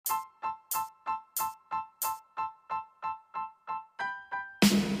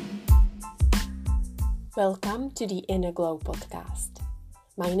Welcome to the Inner Glow podcast.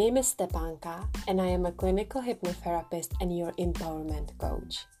 My name is Stepanka and I am a clinical hypnotherapist and your empowerment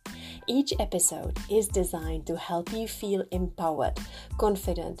coach. Each episode is designed to help you feel empowered,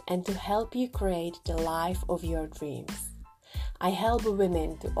 confident, and to help you create the life of your dreams. I help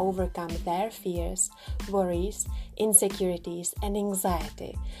women to overcome their fears, worries, insecurities, and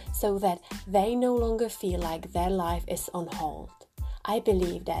anxiety so that they no longer feel like their life is on hold. I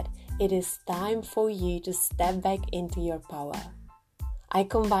believe that it is time for you to step back into your power. I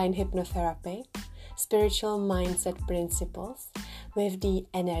combine hypnotherapy, spiritual mindset principles with the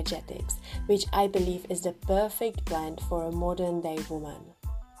energetics, which I believe is the perfect blend for a modern day woman.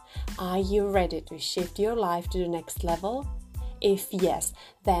 Are you ready to shift your life to the next level? If yes,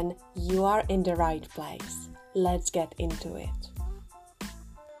 then you are in the right place. Let's get into it.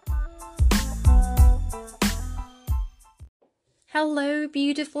 Hello,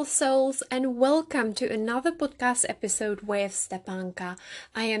 beautiful souls, and welcome to another podcast episode with Stepanka.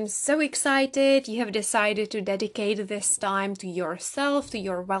 I am so excited you have decided to dedicate this time to yourself, to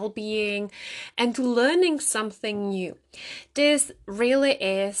your well-being, and to learning something new. This really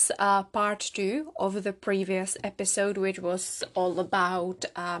is part 2 of the previous episode, which was all about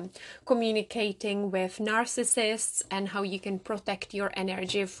communicating with narcissists and how you can protect your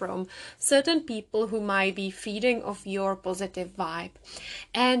energy from certain people who might be feeding off your positive vibe.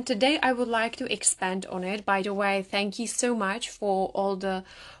 And today I would like to expand on it. By the way, thank you so much for all the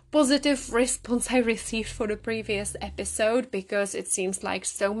positive response I received for the previous episode, because it seems like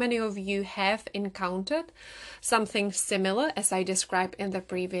so many of you have encountered something similar as I described in the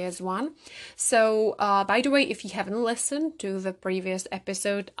previous one. So by the way, if you haven't listened to the previous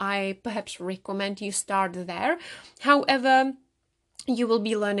episode, I perhaps recommend you start there. However, you will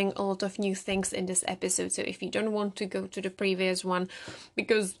be learning a lot of new things in this episode. So if you don't want to go to the previous one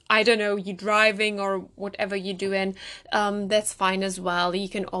because, I don't know, you're driving or whatever you're doing, that's fine as well. You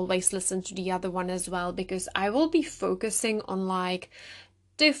can always listen to the other one as well, because I will be focusing on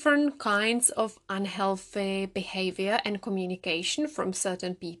different kinds of unhealthy behavior and communication from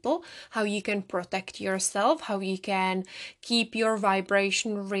certain people, how you can protect yourself, how you can keep your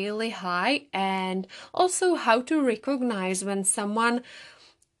vibration really high, and also how to recognize when someone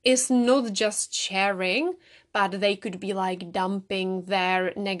is not just sharing, but they could be dumping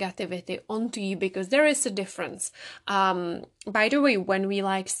their negativity onto you, because there is a difference. By the way, when we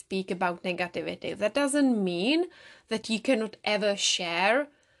speak about negativity, that doesn't mean that you cannot ever share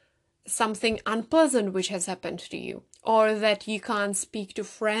something unpleasant which has happened to you, or that you can't speak to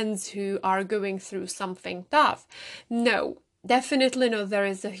friends who are going through something tough. No, definitely no. There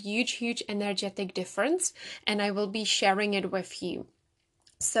is a huge energetic difference, and I will be sharing it with you.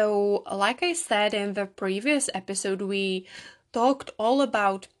 So, like I said in the previous episode, we talked all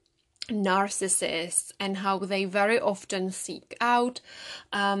about narcissists and how they very often seek out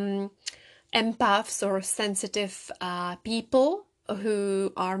empaths or sensitive people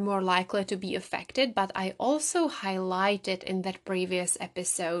who are more likely to be affected. But I also highlighted in that previous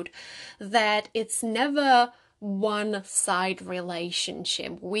episode that it's never one-side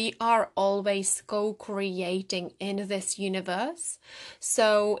relationship. We are always co-creating in this universe.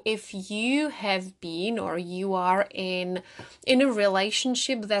 So if you have been or you are in a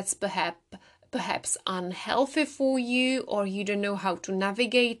relationship that's perhaps unhealthy for you, or you don't know how to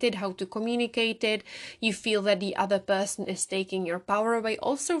navigate it, how to communicate it, you feel that the other person is taking your power away,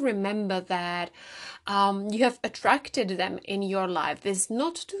 also remember that you have attracted them in your life. This is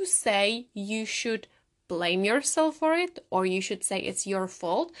not to say you should blame yourself for it, or you should say it's your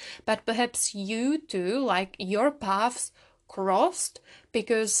fault, but perhaps you too, your paths crossed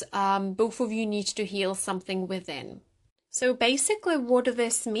because both of you need to heal something within. So basically what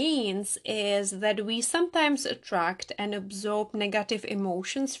this means is that we sometimes attract and absorb negative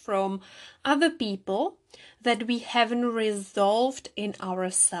emotions from other people that we haven't resolved in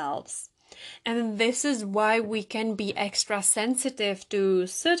ourselves. And this is why we can be extra sensitive to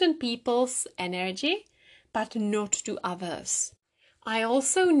certain people's energy, but not to others. I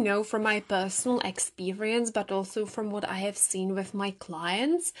also know from my personal experience, but also from what I have seen with my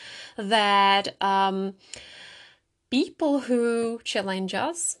clients, that people who challenge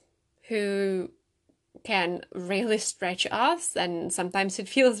us, who can really stretch us, and sometimes it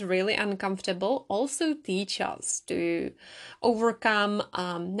feels really uncomfortable, also teach us to overcome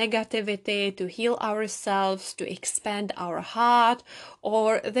negativity, to heal ourselves, to expand our heart,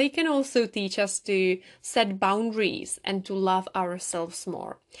 or they can also teach us to set boundaries and to love ourselves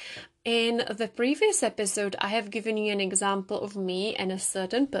more. In the previous episode, I have given you an example of me and a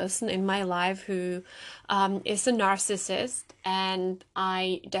certain person in my life who is a narcissist, and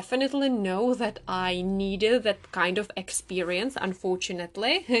I definitely know that I needed that kind of experience,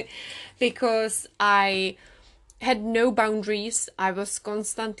 unfortunately, because I had no boundaries. I was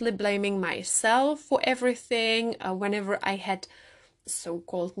constantly blaming myself for everything. Whenever I had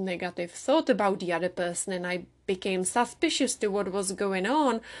so-called negative thought about the other person and I became suspicious to what was going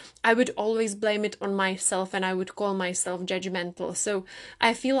on, I would always blame it on myself and I would call myself judgmental. So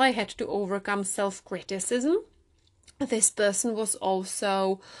I feel I had to overcome self-criticism. This person was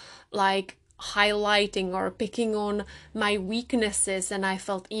also like highlighting or picking on my weaknesses, and I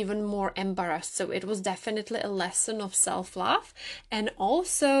felt even more embarrassed. So it was definitely a lesson of self-love and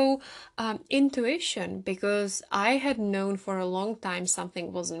also intuition, because I had known for a long time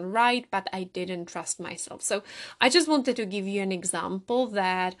something wasn't right, but I didn't trust myself. So I just wanted to give you an example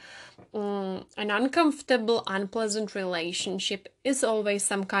that an uncomfortable, unpleasant relationship is always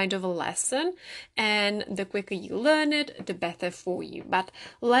some kind of a lesson, and the quicker you learn it, the better for you. But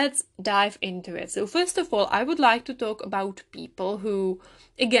let's dive into it. So first of all, I would like to talk about people who,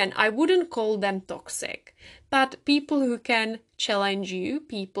 again, I wouldn't call them toxic, but people who can challenge you,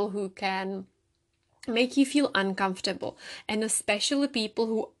 people who can make you feel uncomfortable, and especially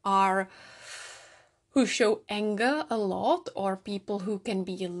people who show anger a lot, or people who can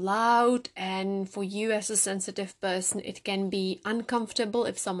be loud, and for you as a sensitive person it can be uncomfortable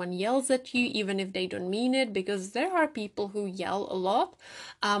if someone yells at you, even if they don't mean it, because there are people who yell a lot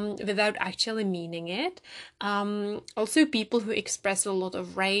without actually meaning it. Also people who express a lot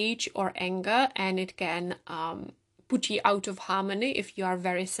of rage or anger, and it can put you out of harmony if you are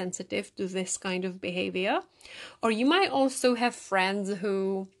very sensitive to this kind of behavior. Or you might also have friends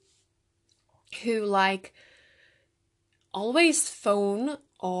who like always phone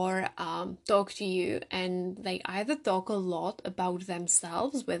or talk to you, and they either talk a lot about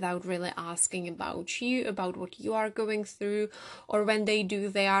themselves without really asking about you, about what you are going through, or when they do,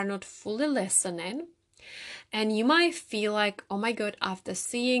 they are not fully listening. And you might feel like, oh my God, after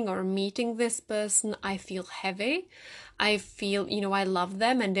seeing or meeting this person, I feel heavy. I feel, I love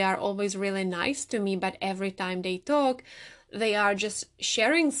them and they are always really nice to me, but every time they talk, they are just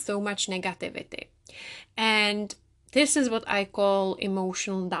sharing so much negativity. And this is what I call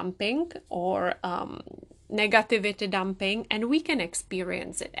emotional dumping, or negativity dumping, and we can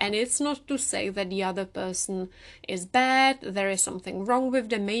experience it. And it's not to say that the other person is bad, there is something wrong with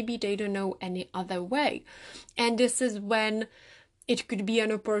them, maybe they don't know any other way. And this is when it could be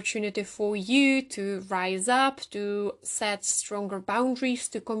an opportunity for you to rise up, to set stronger boundaries,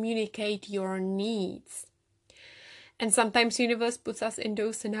 to communicate your needs. And sometimes universe puts us in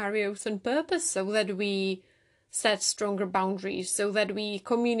those scenarios on purpose so that we set stronger boundaries, so that we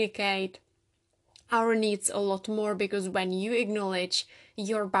communicate our needs a lot more, because when you acknowledge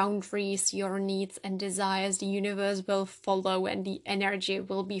your boundaries, your needs and desires, the universe will follow and the energy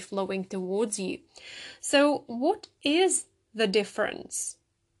will be flowing towards you. So what is the difference,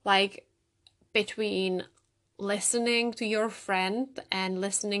 like, between listening to your friend and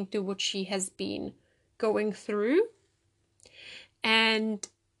listening to what she has been going through, and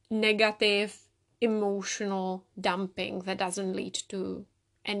negative emotional dumping that doesn't lead to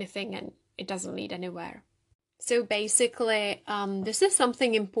anything and it doesn't lead anywhere? So basically, this is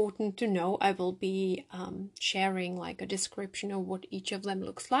something important to know. I will be sharing like a description of what each of them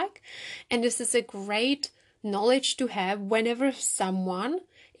looks like. And this is a great knowledge to have whenever someone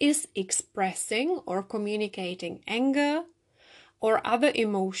is expressing or communicating anger or other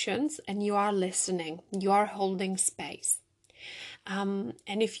emotions and you are listening, you are holding space. And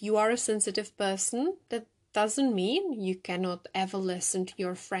if you are a sensitive person, that doesn't mean you cannot ever listen to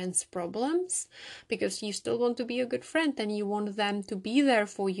your friends' problems, because you still want to be a good friend and you want them to be there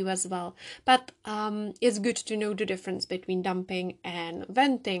for you as well. But it's good to know the difference between dumping and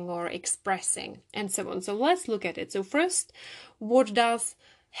venting or expressing and so on. So let's look at it. So first, what does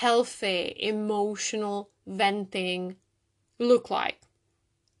healthy emotional venting look like?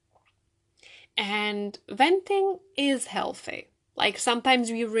 And venting is healthy. Like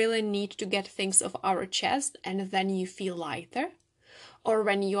sometimes we really need to get things off our chest and then you feel lighter. Or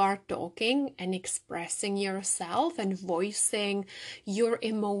when you are talking and expressing yourself and voicing your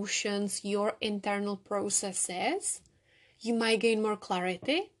emotions, your internal processes, you might gain more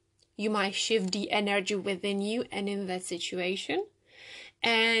clarity. You might shift the energy within you and in that situation.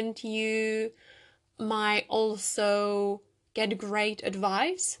 And you might also get great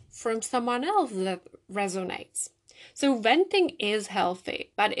advice from someone else that resonates. So venting is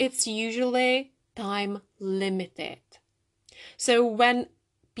healthy, but it's usually time limited. So when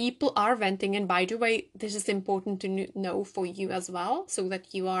people are venting, and by the way, this is important to know for you as well, so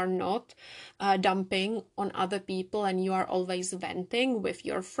that you are not dumping on other people and you are always venting with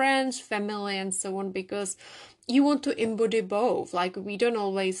your friends, family, and so on, because you want to embody both. Like, we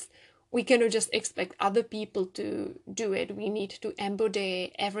cannot just expect other people to do it. We need to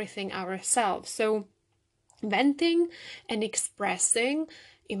embody everything ourselves. So venting and expressing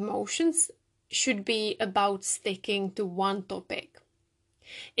emotions should be about sticking to one topic.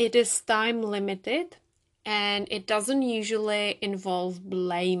 It is time limited and it doesn't usually involve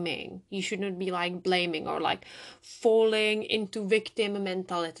blaming. You should not be like blaming or like falling into victim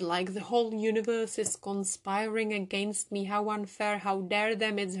mentality, like the whole universe is conspiring against me, how unfair, how dare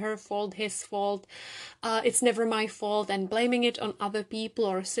them, it's her fault, his fault, it's never my fault, and blaming it on other people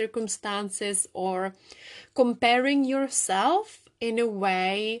or circumstances, or comparing yourself in a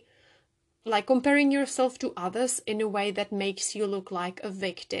way, like comparing yourself to others in a way that makes you look like a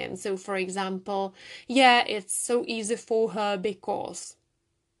victim. So, for example, yeah, it's so easy for her because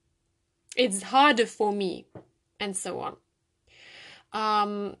it's harder for me, and so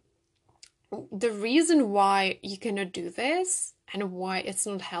on. The reason why you cannot do this and why it's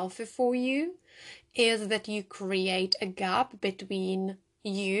not healthy for you is that you create a gap between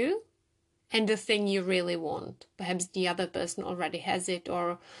you and the thing you really want. Perhaps the other person already has it,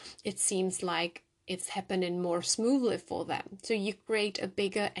 or it seems like it's happening more smoothly for them. So you create a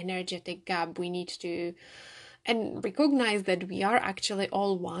bigger energetic gap. We need to and recognize that we are actually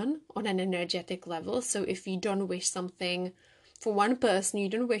all one on an energetic level. So if you don't wish something for one person, you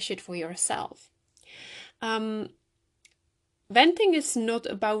don't wish it for yourself. Venting is not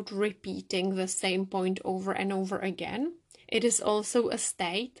about repeating the same point over and over again. It is also a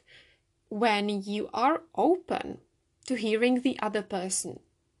state when you are open to hearing the other person.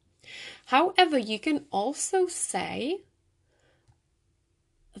 However, you can also say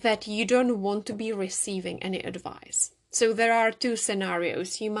that you don't want to be receiving any advice. So there are two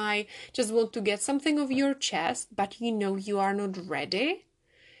scenarios. You might just want to get something off your chest, but you know you are not ready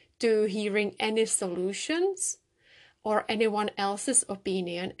to hearing any solutions or anyone else's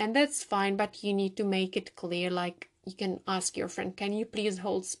opinion, and that's fine, but you need to make it clear. Like, you can ask your friend, can you please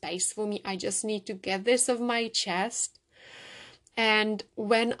hold space for me? I just need to get this off my chest. And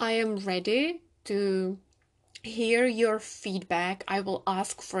when I am ready to hear your feedback, I will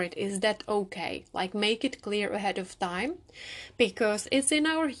ask for it. Is that okay? Like, make it clear ahead of time, because it's in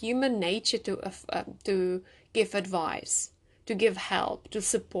our human nature to give advice, to give help, to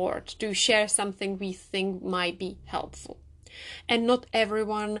support, to share something we think might be helpful. And not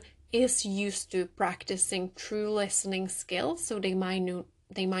everyone is used to practicing true listening skills, so they might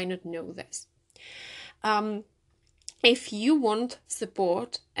not know this. If you want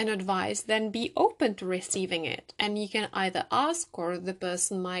support and advice, then be open to receiving it, and you can either ask, or the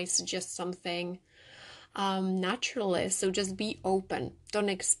person might suggest something naturally. So just be open. Don't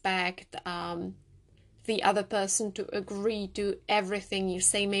expect the other person to agree to everything you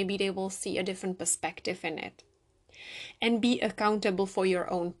say. Maybe they will see a different perspective in it. And be accountable for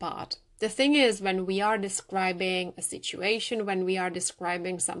your own part. The thing is, when we are describing a situation, when we are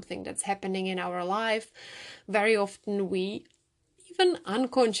describing something that's happening in our life, very often we even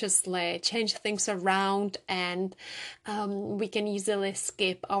unconsciously change things around, and we can easily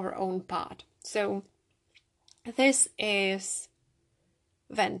skip our own part. So this is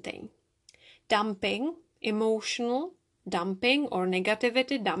venting. Dumping, emotional dumping or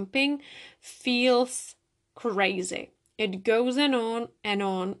negativity dumping, feels crazy. It goes on and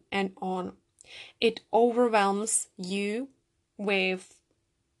on and on. It overwhelms you with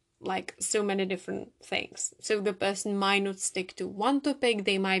like so many different things. So the person might not stick to one topic,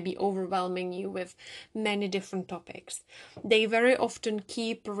 they might be overwhelming you with many different topics. They very often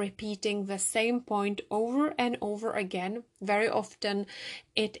keep repeating the same point over and over again. Very often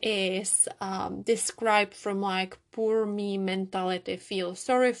it is described from like poor me mentality, feel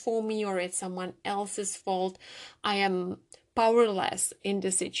sorry for me, or it's someone else's fault, I am powerless in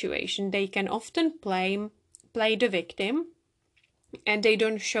the situation. They can often play the victim, and they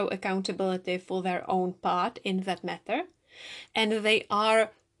don't show accountability for their own part in that matter, and they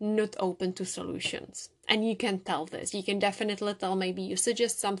are not open to solutions. And you can tell this. You can definitely tell. Maybe you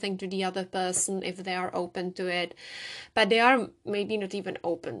suggest something to the other person if they are open to it, but they are maybe not even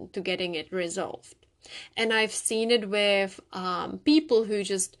open to getting it resolved. And I've seen it with people who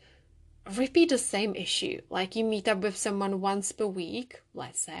just repeat the same issue. Like, you meet up with someone once per week,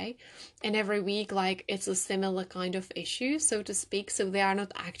 let's say, and every week like it's a similar kind of issue, so to speak. So they are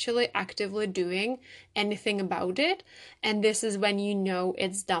not actually actively doing anything about it, and this is when you know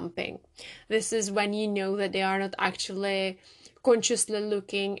it's dumping. This is when you know that they are not actually consciously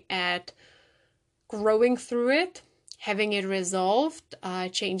looking at growing through it, having it resolved,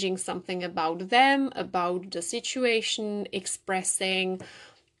 changing something about them, about the situation, expressing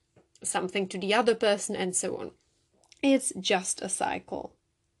something to the other person, and so on. It's just a cycle.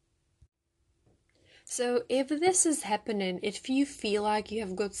 So if this is happening, if you feel like you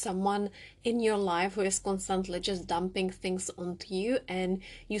have got someone in your life who is constantly just dumping things onto you and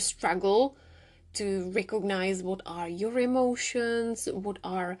you struggle to recognize what are your emotions, what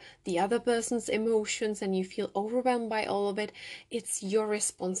are the other person's emotions, and you feel overwhelmed by all of it, it's your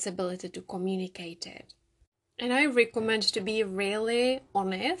responsibility to communicate it. And I recommend to be really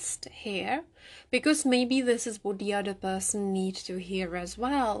honest here, because maybe this is what the other person needs to hear as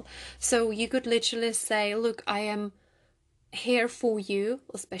well. So you could literally say, look, I am here for you,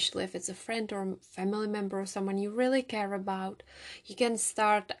 especially if it's a friend or family member or someone you really care about. You can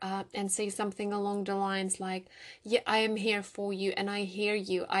start and say something along the lines like, yeah, I am here for you and I hear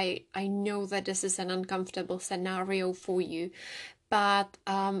you. I know that this is an uncomfortable scenario for you, but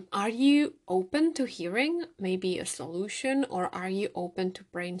are you open to hearing maybe a solution, or are you open to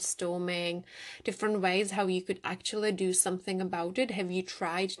brainstorming different ways how you could actually do something about it? Have you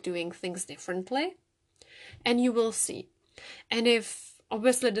tried doing things differently? And you will see. And if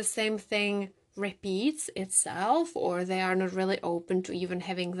obviously the same thing repeats itself, or they are not really open to even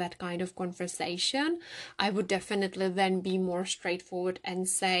having that kind of conversation, I would definitely then be more straightforward and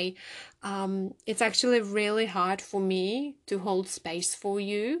say, it's actually really hard for me to hold space for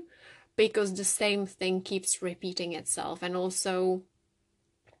you because the same thing keeps repeating itself, and also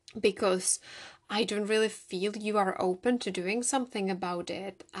because I don't really feel you are open to doing something about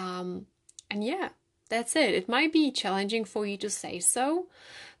it. And yeah, that's it. It might be challenging for you to say so,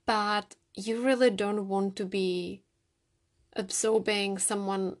 but you really don't want to be absorbing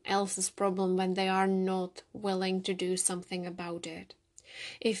someone else's problem when they are not willing to do something about it.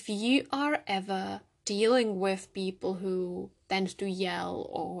 If you are ever dealing with people who tend to yell,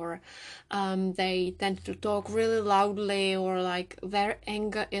 or they tend to talk really loudly, or like their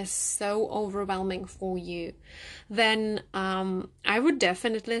anger is so overwhelming for you, then I would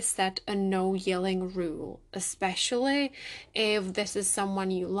definitely set a no yelling rule, especially if this is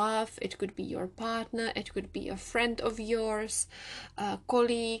someone you love. It could be your partner, it could be a friend of yours, a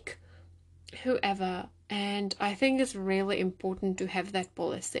colleague, whoever. And I think it's really important to have that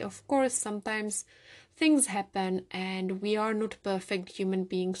policy. Of course, sometimes things happen and we are not perfect human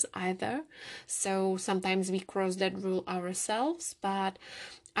beings either. So sometimes we cross that rule ourselves, but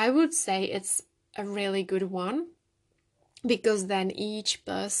I would say it's a really good one, because then each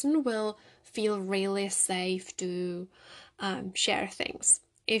person will feel really safe to share things.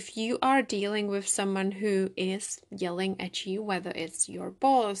 If you are dealing with someone who is yelling at you, whether it's your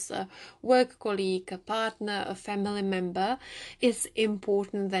boss, a work colleague, a partner, a family member, it's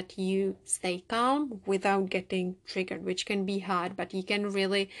important that you stay calm without getting triggered, which can be hard, but you can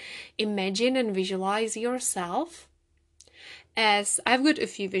really imagine and visualize yourself as, I've got a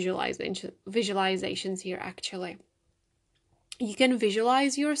few visualizations here actually. You can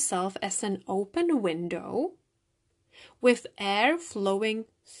visualize yourself as an open window with air flowing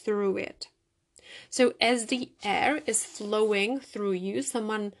through it. So as the air is flowing through you,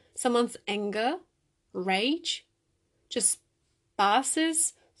 someone's anger, rage just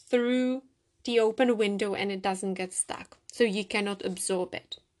passes through the open window and it doesn't get stuck. So you cannot absorb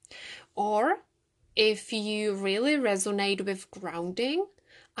it. Or if you really resonate with grounding,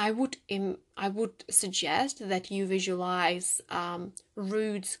 I would suggest that you visualize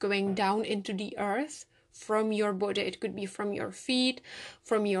roots going down into the earth from your body. It could be from your feet,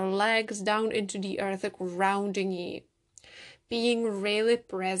 from your legs, down into the earth, grounding you. Being really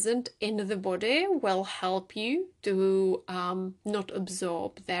present in the body will help you to not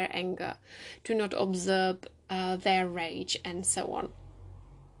absorb their anger, to not absorb their rage, and so on.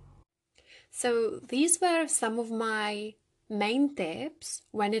 So these were some of my main tips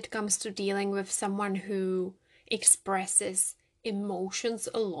when it comes to dealing with someone who expresses emotions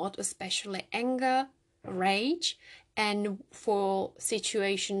a lot, especially anger, rage, and for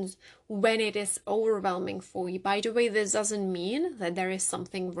situations when it is overwhelming for you. By the way, this doesn't mean that there is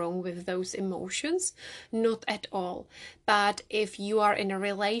something wrong with those emotions, not at all. But if you are in a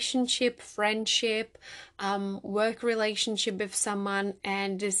relationship, friendship, work relationship with someone,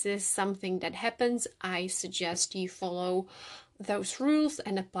 and this is something that happens, I suggest you follow those rules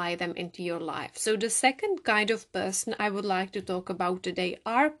and apply them into your life. So the second kind of person I would like to talk about today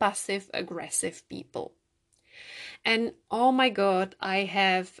are passive-aggressive people. And oh my God, I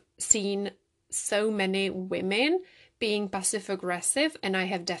have seen so many women being passive aggressive, and I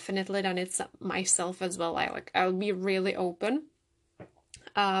have definitely done it myself as well. I'll be really open.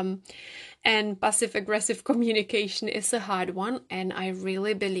 And passive-aggressive communication is a hard one, and I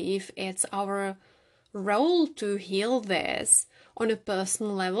really believe it's our role to heal this on a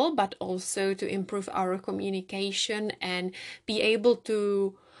personal level, but also to improve our communication and be able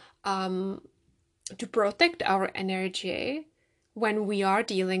to protect our energy when we are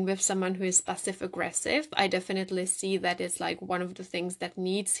dealing with someone who is passive aggressive. I definitely see that it's like one of the things that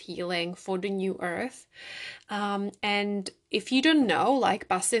needs healing for the new earth. And if you don't know, like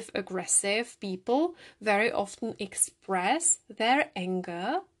passive aggressive people very often express their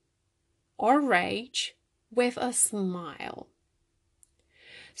anger or rage with a smile.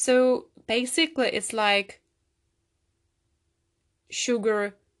 So basically it's like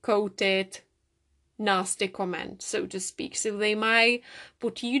sugar coated nasty comment, so to speak. So they might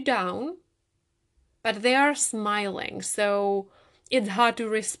put you down, but they are smiling, so it's hard to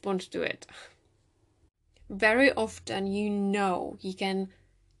respond to it. Very often you can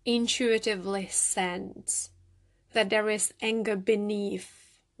intuitively sense that there is anger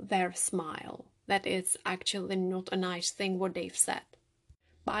beneath their smile, that it's actually not a nice thing what they've said.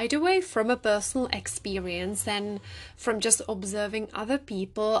 By the way, from a personal experience and from just observing other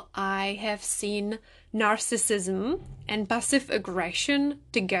people, I have seen narcissism and passive aggression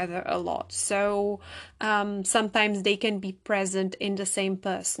together a lot. So sometimes they can be present in the same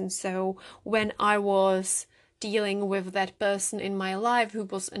person. So when I was dealing with that person in my life who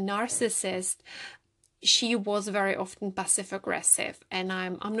was a narcissist, she was very often passive aggressive, and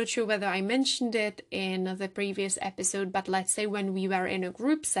I'm not sure whether I mentioned it in the previous episode, but let's say when we were in a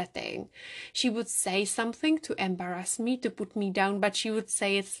group setting, she would say something to embarrass me, to put me down, but she would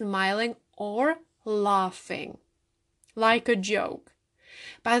say it smiling or laughing like a joke.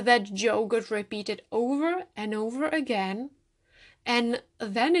 But that joke got repeated over and over again, and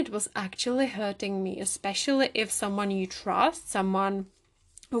then it was actually hurting me, especially if someone you trust, someone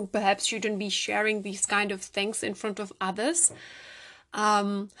who perhaps shouldn't be sharing these kind of things in front of others,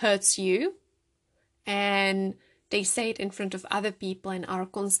 hurts you, and they say it in front of other people and are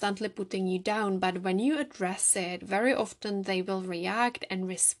constantly putting you down. But when you address it, very often they will react and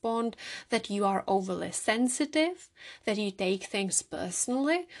respond that you are overly sensitive, that you take things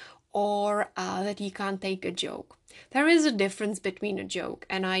personally, or that you can't take a joke. There is a difference between a joke,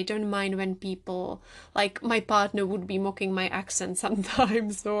 and I don't mind when people, like my partner would be mocking my accent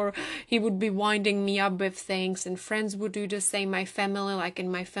sometimes, or he would be winding me up with things, and friends would do the same. My family, like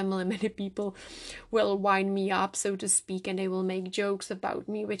in my family, many people will wind me up, so to speak, and they will make jokes about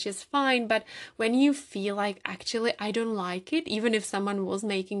me, which is fine. But when you feel like actually I don't like it, even if someone was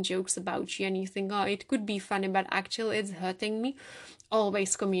making jokes about you and you think, oh, it could be funny, but actually it's hurting me,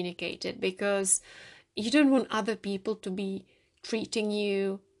 always communicate it, because you don't want other people to be treating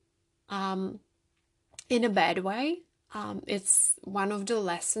you in a bad way. It's one of the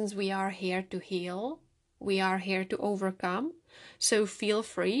lessons we are here to heal. We are here to overcome. So feel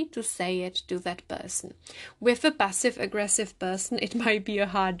free to say it to that person. With a passive-aggressive person, it might be a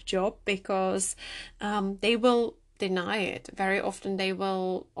hard job because they will deny it. Very often they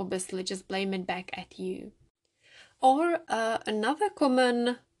will obviously just blame it back at you. Or another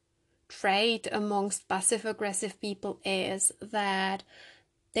common trait amongst passive-aggressive people is that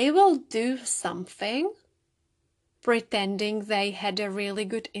they will do something pretending they had a really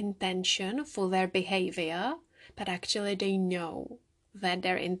good intention for their behavior, but actually they know that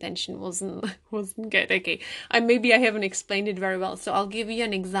their intention wasn't good. Okay, maybe I haven't explained it very well, so I'll give you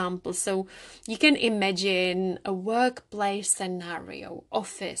an example. So you can imagine a workplace scenario,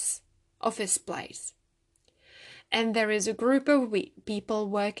 office place. And there is a group of people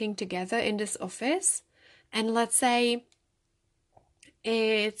working together in this office, and let's say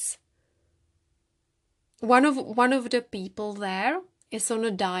it's one of the people there is on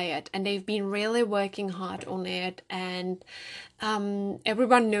a diet, and they've been really working hard on it, and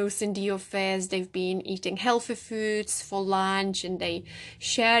everyone knows in the office they've been eating healthy foods for lunch, and they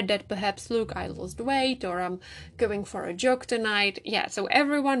shared that perhaps, look, I lost weight, or I'm going for a jog tonight. Yeah, so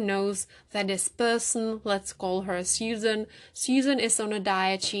everyone knows that this person, let's call her Susan is on a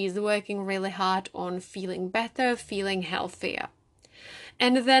diet. She's working really hard on feeling better, feeling healthier.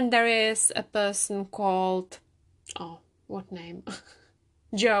 And then there is a person called, what name?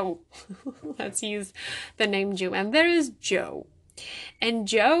 Joe. Let's use the name Joe. And there is Joe. And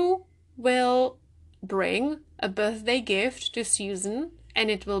Joe will bring a birthday gift to Susan,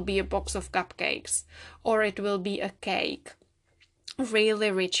 and it will be a box of cupcakes, or it will be a cake, a really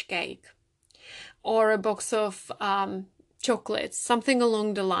rich cake, or a box of chocolates, something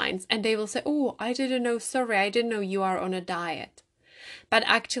along the lines. And they will say, oh, I didn't know, sorry, I didn't know you are on a diet. But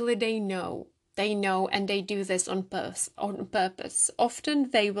actually they know They know, and they do this on purpose. Often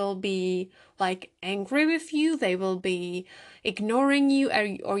they will be like angry with you, they will be ignoring you,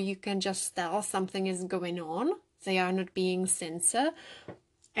 or you can just tell something is going on. They are not being sincere.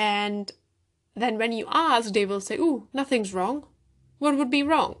 And then when you ask, they will say, "Ooh, nothing's wrong. What would be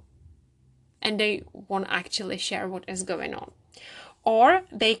wrong?" And they won't actually share what is going on. Or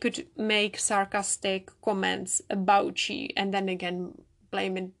they could make sarcastic comments about you and then again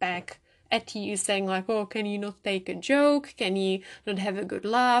blame it back at you, saying like, "Oh, can you not take a joke? Can you not have a good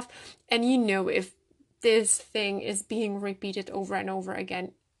laugh?" And you know, if this thing is being repeated over and over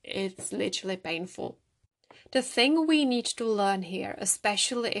again, it's literally painful. The thing we need to learn here,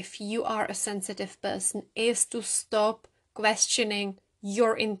 especially if you are a sensitive person, is to stop questioning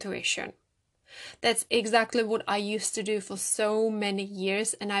your intuition. That's exactly what I used to do for so many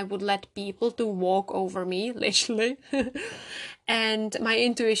years, and I would let people to walk over me, literally. And my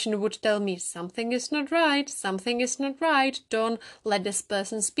intuition would tell me something is not right, something is not right. Don't let this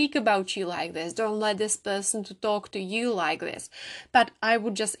person speak about you like this. Don't let this person to talk to you like this. But I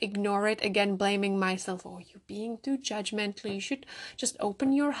would just ignore it, again blaming myself. "Oh, you're being too judgmental. You should just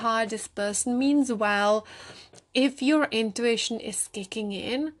open your heart. This person means well." If your intuition is kicking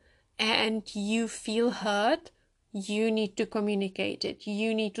in and you feel hurt, you need to communicate it.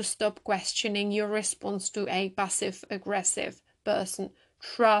 You need to stop questioning your response to a passive-aggressive person.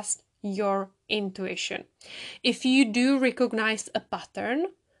 Trust your intuition. If you do recognize a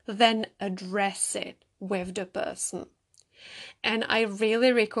pattern, then address it with the person. And I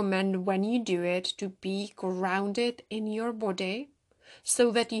really recommend when you do it to be grounded in your body,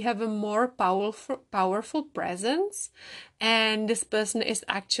 so that you have a more powerful presence, and this person is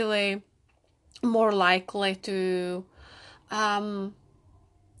actually more likely to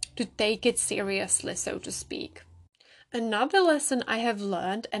take it seriously, so to speak. Another lesson I have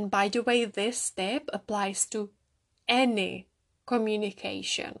learned, and by the way, this step applies to any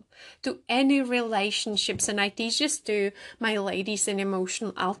communication, to any relationships, and I teach this to my ladies in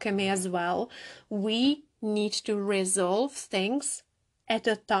Emotional Alchemy as well. We need to resolve things at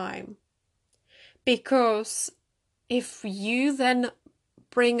a time, because if you then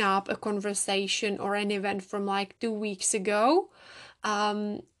bring up a conversation or an event from like 2 weeks ago,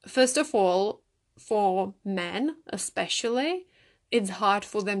 first of all, for men especially, it's hard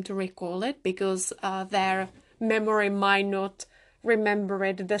for them to recall it because their memory might not remember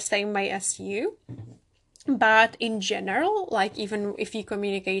it the same way as you. But in general, like even if you're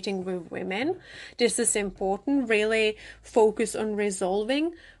communicating with women, this is important. Really focus on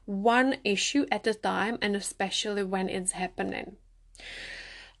resolving one issue at a time, and especially when it's happening.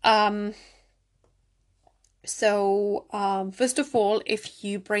 First of all, if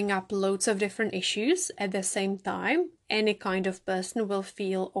you bring up loads of different issues at the same time, any kind of person will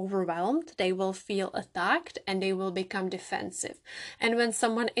feel overwhelmed, they will feel attacked, and they will become defensive. And when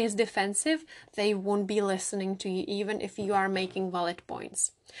someone is defensive, they won't be listening to you, even if you are making valid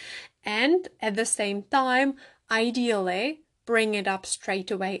points. And at the same time, ideally, bring it up straight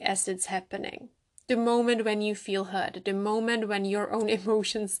away as it's happening. The moment when you feel hurt, the moment when your own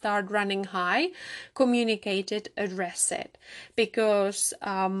emotions start running high, communicate it, address it. Because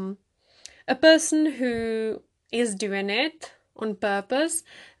a person who is doing it on purpose,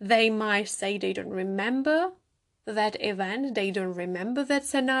 they might say they don't remember that event, they don't remember that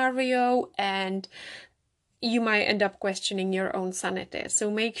scenario, and you might end up questioning your own sanity. So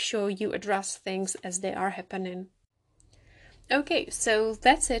make sure you address things as they are happening. Okay, so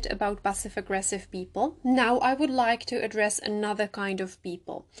that's it about passive-aggressive people. Now I would like to address another kind of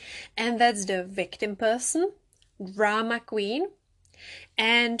people, and that's the victim person, drama queen,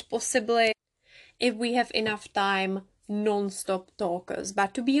 and possibly, if we have enough time, non-stop talkers.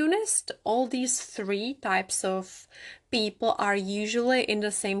 But to be honest, all these three types of people are usually in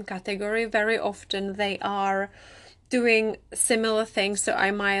the same category. Very often they are doing similar things, so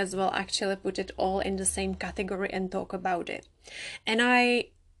I might as well actually put it all in the same category and talk about it. And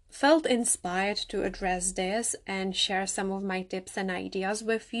I felt inspired to address this and share some of my tips and ideas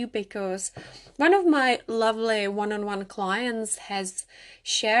with you, because one of my lovely one-on-one clients has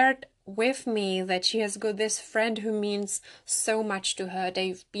shared with me that she has got this friend who means so much to her.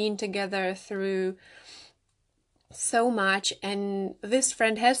 They've been together through so much, and this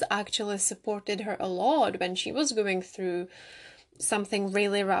friend has actually supported her a lot when she was going through something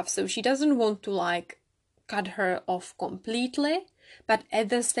really rough. So she doesn't want to like cut her off completely, but at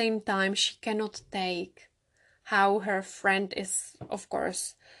the same time she cannot take how her friend is, of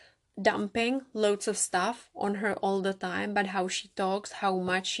course, dumping loads of stuff on her all the time, but how she talks, how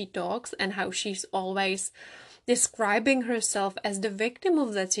much she talks, and how she's always describing herself as the victim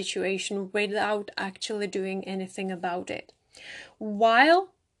of that situation without actually doing anything about it. While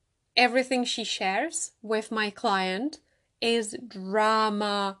everything she shares with my client is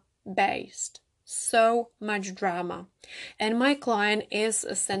drama based. So much drama. And my client is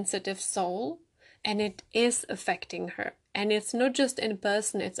a sensitive soul, and it is affecting her. And it's not just in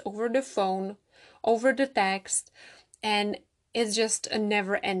person, it's over the phone, over the text, and it's just a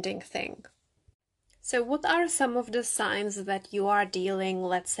never-ending thing. So what are some of the signs that you are dealing,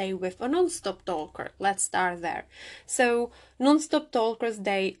 let's say, with a non-stop talker? Let's start there. So non-stop talkers,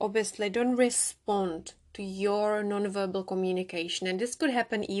 they obviously don't respond to your non-verbal communication, and this could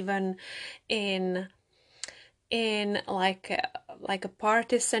happen even in like a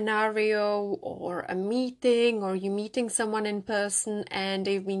party scenario or a meeting, or you meeting someone in person and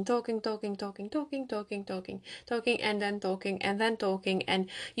they've been talking, and then talking, and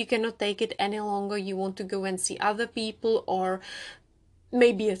you cannot take it any longer. You want to go and see other people, or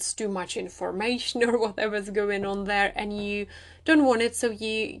maybe it's too much information or whatever's going on there, and you don't want it, so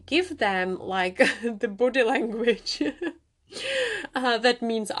you give them like the body language that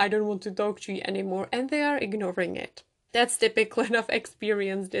means I don't want to talk to you anymore, and they are ignoring it. That's typical, and I've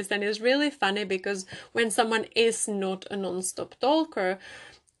experienced this, and it's really funny because when someone is not a non-stop talker,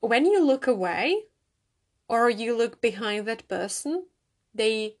 when you look away or you look behind that person,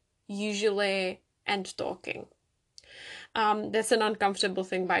 they usually end talking. That's an uncomfortable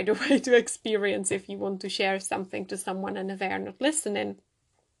thing, by the way, to experience if you want to share something to someone and they are not listening.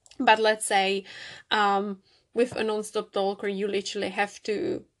 But let's say with a non-stop talker, you literally have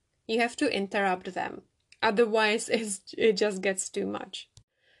to interrupt them. Otherwise, it just gets too much.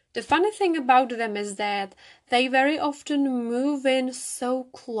 The funny thing about them is that they very often move in so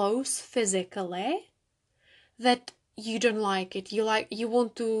close physically that you don't like it. You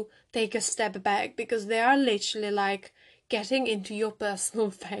want to take a step back because they are literally like getting into your personal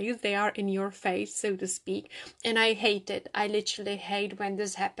face. They are in your face, so to speak. And I hate it. I literally hate when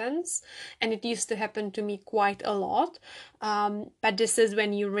this happens. And it used to happen to me quite a lot. But this is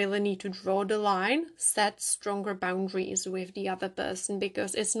when you really need to draw the line, set stronger boundaries with the other person,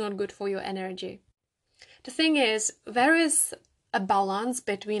 because it's not good for your energy. The thing is, there is a balance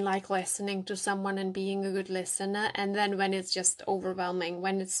between like listening to someone and being a good listener, and then when it's just overwhelming,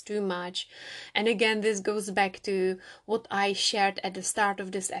 when it's too much. And again, this goes back to what I shared at the start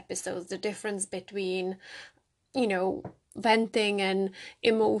of this episode, the difference between, venting and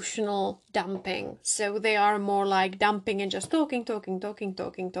emotional dumping. So they are more like dumping and just talking.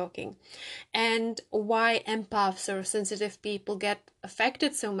 And why empaths or sensitive people get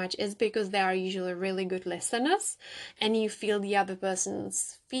affected so much is because they are usually really good listeners, and you feel the other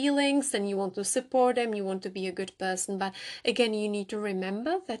person's feelings and you want to support them, you want to be a good person. But again, you need to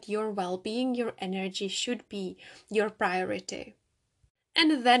remember that your well-being, your energy should be your priority.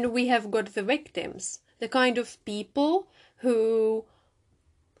 And then we have got the victims, the kind of people who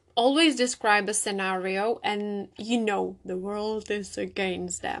always describe a scenario and the world is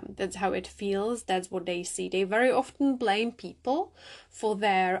against them. That's how it feels. That's what they see. They very often blame people for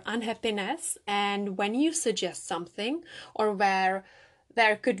their unhappiness, and when you suggest something or where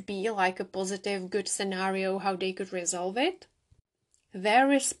there could be like a positive, good scenario how they could resolve it, their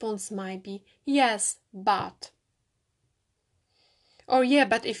response might be, yes, but. Or yeah,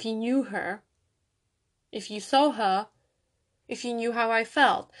 but if you knew her, if you saw her, if you knew how I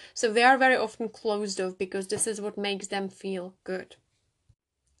felt. So they are very often closed off because this is what makes them feel good.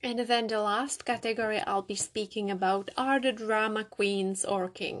 And then the last category I'll be speaking about are the drama queens or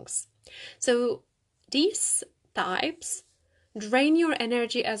kings. So these types drain your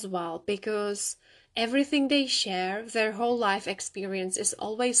energy as well, because everything they share, their whole life experience, is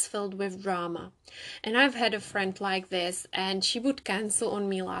always filled with drama. And I've had a friend like this, and she would cancel on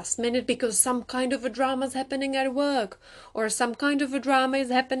me last minute because some kind of a drama is happening at work, or some kind of a drama is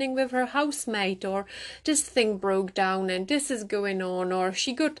happening with her housemate, or this thing broke down and this is going on, or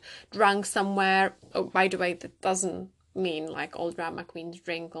she got drunk somewhere. Oh, by the way, that doesn't mean like all drama queens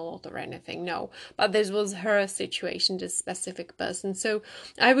drink a lot or anything, no, but this was her situation, this specific person. So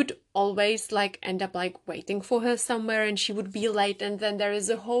I would always like end up like waiting for her somewhere, and she would be late, and then there is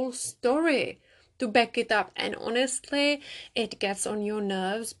a whole story to back it up. And honestly, it gets on your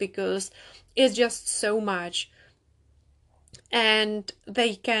nerves because it's just so much. and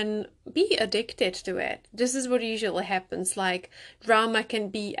they can be addicted to it. This is what usually happens. Like, drama can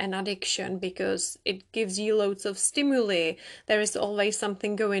be an addiction because it gives you loads of stimuli. There is always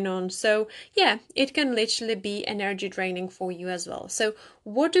something going on. So yeah, it can literally be energy draining for you as well. So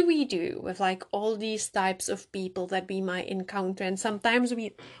what do we do with like all these types of people that we might encounter? And sometimes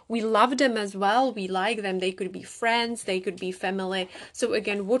we love them as well. We like them. They could be friends, they could be family. So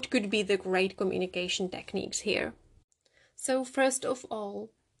again, what could be the great communication techniques here? So first of all,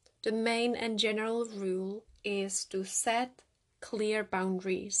 the main and general rule is to set clear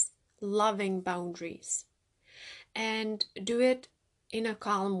boundaries, loving boundaries, and do it in a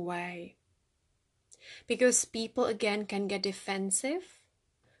calm way. Because people again can get defensive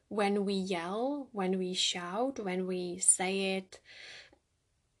when we yell, when we shout, when we say it,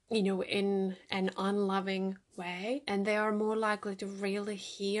 in an unloving way, and they are more likely to really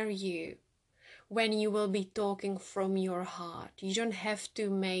hear you when you will be talking from your heart. You don't have to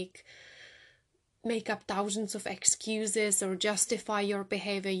make up thousands of excuses or justify your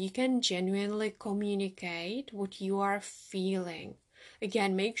behavior. You can genuinely communicate what you are feeling.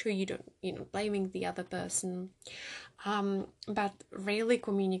 Again, make sure you don't, blaming the other person, but really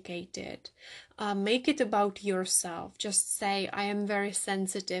communicate it. Make it about yourself. Just say, I am very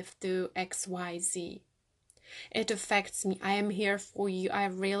sensitive to XYZ. It affects me. I am here for you. I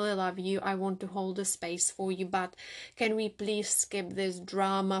really love you. I want to hold a space for you, but can we please skip this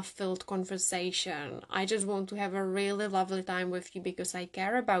drama-filled conversation? I just want to have a really lovely time with you because I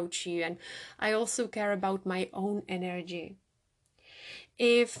care about you, and I also care about my own energy.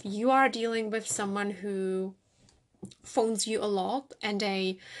 If you are dealing with someone who phones you a lot and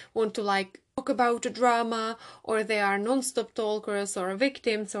they want to talk about the drama, or they are non-stop talkers or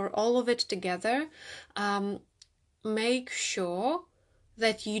victims or all of it together, make sure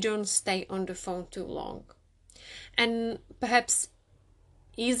that you don't stay on the phone too long. And perhaps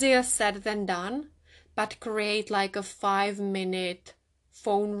easier said than done, but create like a 5-minute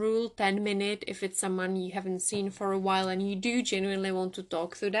phone rule, 10-minute if it's someone you haven't seen for a while and you do genuinely want to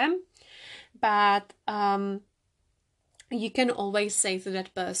talk to them. But you can always say to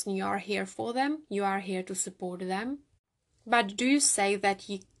that person, you are here for them, you are here to support them. But do say that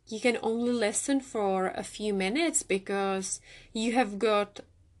you can only listen for a few minutes because you have got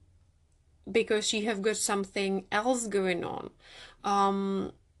something else going on.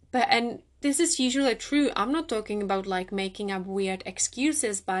 And this is usually true. I'm not talking about making up weird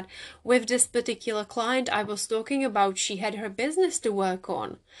excuses, but with this particular client I was talking about, she had her business to work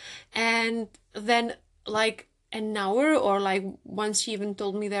on, and then an hour, or once she even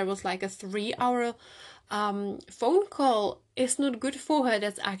told me there was a 3-hour phone call, is not good for her.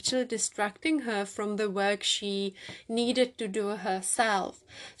 That's actually distracting her from the work she needed to do herself.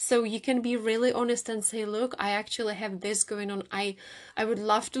 So you can be really honest and say, look, I actually have this going on. I would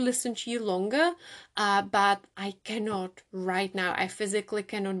love to listen to you longer, but I cannot right now. I physically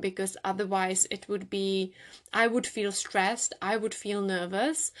cannot, because otherwise I would feel stressed, I would feel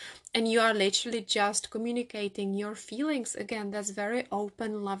nervous, and you are literally just communicating your feelings. Again, that's very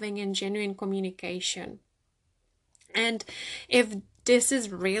open, loving, and genuine communication. And if this is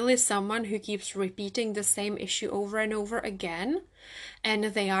really someone who keeps repeating the same issue over and over again, and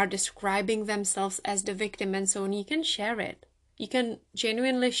they are describing themselves as the victim and so on, you can share it. You can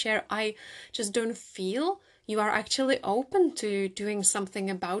genuinely share, I just don't feel you are actually open to doing something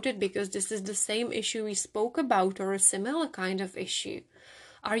about it, because this is the same issue we spoke about, or a similar kind of issue.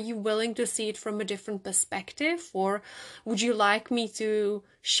 Are you willing to see it from a different perspective, or would you like me to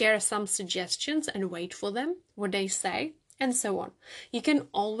share some suggestions and wait for them, what they say, and so on. You can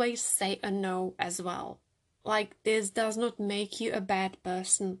always say a no as well. This does not make you a bad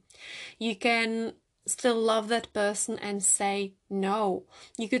person. You can still love that person and say no.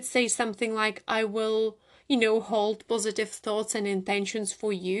 You could say something like, I will, hold positive thoughts and intentions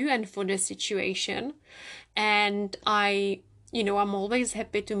for you and for the situation, and I'm always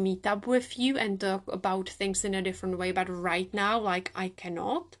happy to meet up with you and talk about things in a different way, but right now, I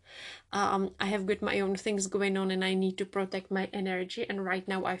cannot. I have got my own things going on and I need to protect my energy, and right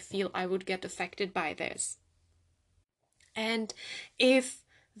now I feel I would get affected by this. And if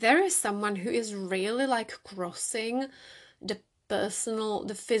there is someone who is really crossing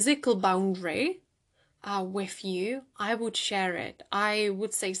the physical boundary, with you, I would share it. I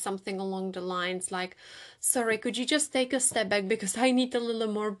would say something along the lines like, sorry, could you just take a step back, because I need a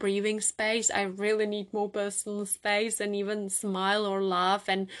little more breathing space. I really need more personal space, and even smile or laugh.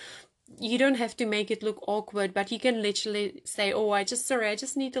 And you don't have to make it look awkward, but you can literally say, oh, I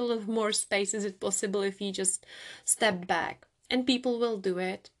just need a little more space. Is it possible if you just step back? And people will do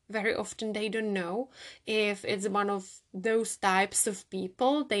it very often they don't know. If it's one of those types of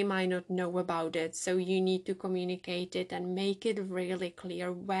people, they might not know about it. So you need to communicate it and make it really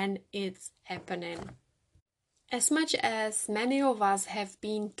clear when it's happening. As much as many of us have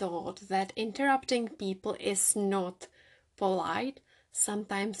been taught that interrupting people is not polite,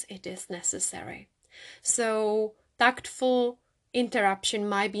 sometimes it is necessary. So tactful interruption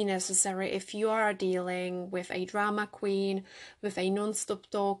might be necessary if you are dealing with a drama queen, with a non-stop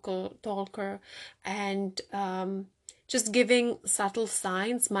talker, and just giving subtle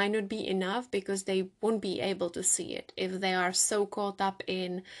signs might not be enough because they won't be able to see it. If they are so caught up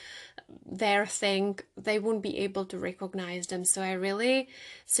in their thing, they won't be able to recognize them. So I really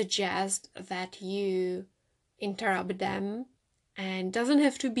suggest that you interrupt them, and doesn't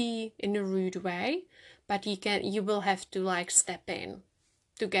have to be in a rude way, but you will have to like step in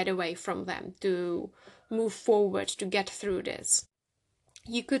to get away from them, to move forward, to get through this.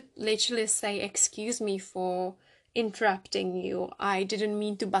 You could literally say, excuse me for interrupting you. I didn't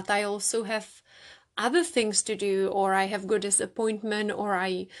mean to, but I also have other things to do, or I have got this appointment, or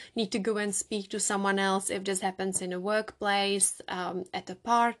I need to go and speak to someone else if this happens in a workplace, at a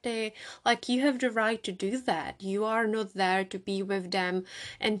party. Like, you have the right to do that. You are not there to be with them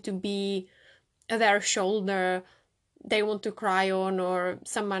and to be their shoulder they want to cry on, or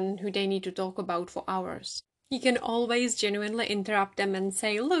someone who they need to talk about for hours. You can always genuinely interrupt them and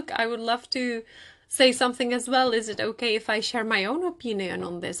say, look, I would love to say something as well. Is it okay if I share my own opinion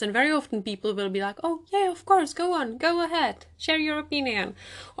on this? And very often people will be like, oh yeah, of course, go on, go ahead, share your opinion.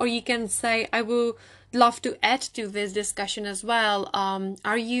 Or you can say, I would love to add to this discussion as well.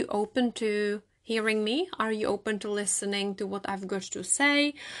 Are you open to hearing me? Are you open to listening to what I've got to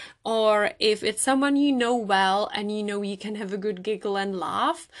say? Or if it's someone you know well and you know you can have a good giggle and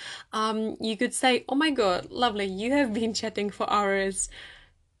laugh, you could say, oh my god, lovely, you have been chatting for hours.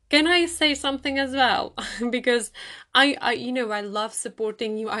 Can I say something as well? Because I love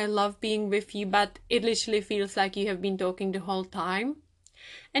supporting you, I love being with you, but it literally feels like you have been talking the whole time.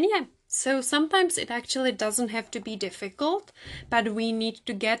 And yeah, so sometimes it actually doesn't have to be difficult, but we need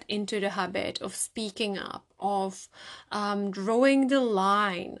to get into the habit of speaking up, of drawing the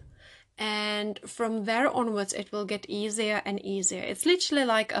line. And from there onwards, it will get easier and easier. It's literally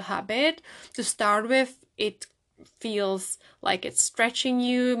like a habit. To start with, it feels like it's stretching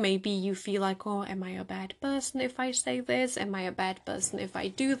you. Maybe you feel like, oh, am I a bad person if I say this? Am I a bad person if I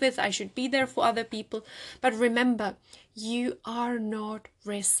do this? I should be there for other people. But remember, you are not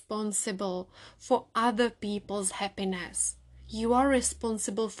responsible for other people's happiness. You are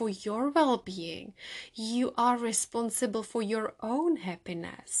responsible for your well-being. You are responsible for your own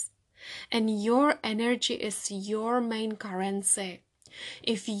happiness. And your energy is your main currency.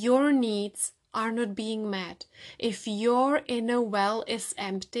 If your needs are not being met, if your inner well is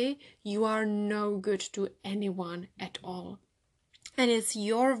empty, you are no good to anyone at all. And it's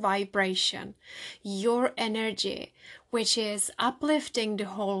your vibration, your energy, which is uplifting the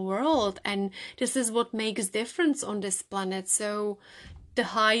whole world. And this is what makes difference on this planet. So the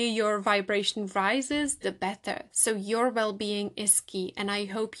higher your vibration rises, the better. So your well-being is key. And I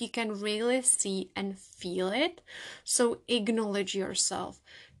hope you can really see and feel it. So acknowledge yourself.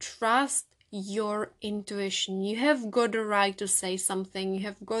 Trust your intuition. You have got the right to say something. You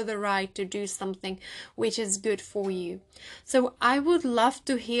have got the right to do something which is good for you. So I would love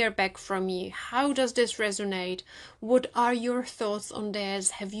to hear back from you. How does this resonate? What are your thoughts on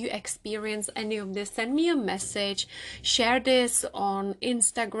this? Have you experienced any of this? Send me a message. Share this on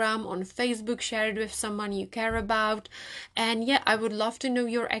Instagram, on Facebook. Share it with someone you care about. And yeah, I would love to know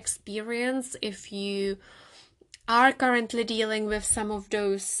your experience. If you are currently dealing with some of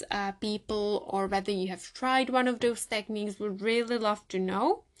those people, or whether you have tried one of those techniques, would really love to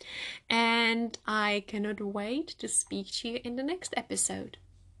know. And I cannot wait to speak to you in the next episode.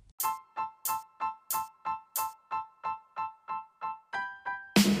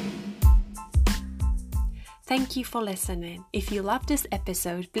 Thank you for listening. If you loved this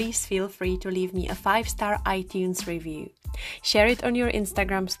episode, please feel free to leave me a 5-star iTunes review. Share it on your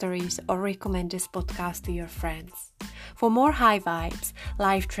Instagram stories or recommend this podcast to your friends. For more high vibes,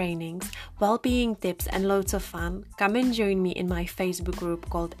 live trainings, well-being tips and loads of fun, come and join me in my Facebook group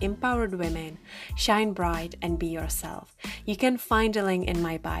called Empowered Women. Shine bright and be yourself. You can find a link in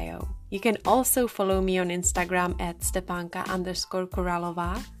my bio. You can also follow me on Instagram at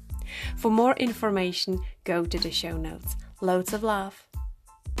Stepanka_Kuralova. For more information, go to the show notes. Loads of love.